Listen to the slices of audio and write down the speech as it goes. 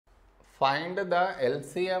Find the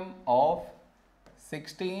LCM of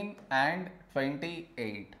 16 and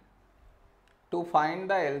 28. To find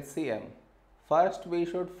the LCM, first we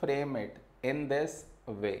should frame it in this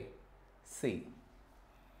way. See,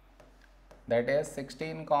 that is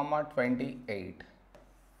 16 comma 28.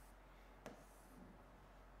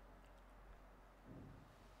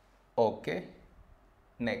 Okay.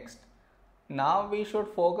 Next, now we should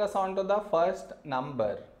focus on to the first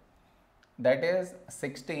number, that is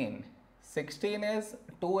 16. 16 is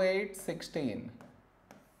 2, 8, 16.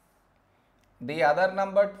 The other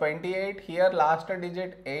number 28, here last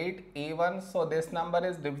digit 8 even, so this number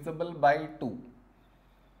is divisible by 2.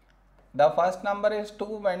 The first number is 2.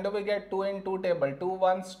 When do we get 2 in 2 table? 2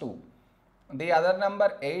 ones 2. The other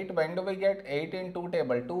number 8. When do we get 8 in 2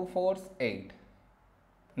 table? 2 fours 8.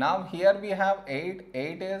 Now here we have 8.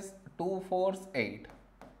 8 is 2 fours 8.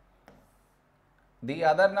 The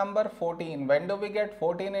other number 14. When do we get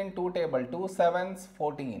 14 in 2 table? 2 sevens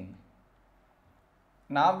 14.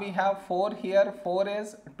 Now we have 4 here. 4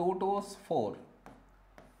 is 2 twos 4.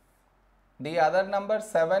 The other number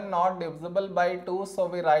 7 not divisible by 2, so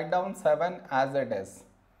we write down 7 as it is.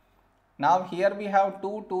 Now here we have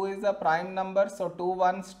 2. 2 is a prime number, so 2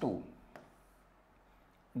 ones 2.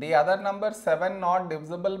 The other number 7 not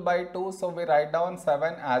divisible by 2, so we write down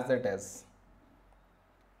 7 as it is.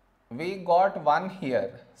 We got 1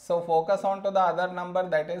 here, so focus on to the other number,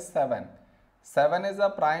 that is 7. 7 is a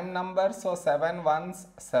prime number, so 7 ones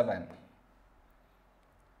 7.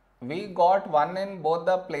 We got 1 in both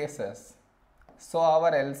the places, so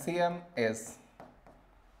our LCM is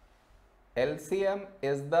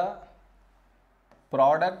the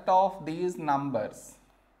product of these numbers.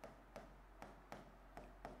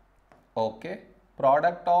 Okay,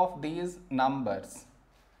 product of these numbers,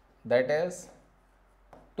 that is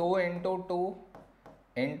 2 into 2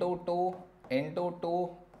 into 2 into 2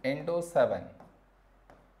 into 7.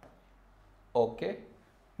 Okay,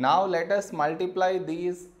 now let us multiply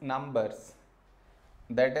these numbers,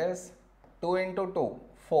 that is 2 into 2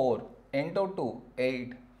 4 into 2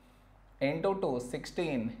 8 into 2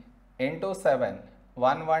 16 into 7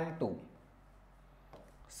 112.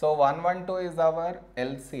 So 112 is our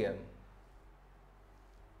LCM.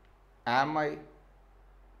 Am I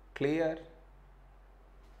clear?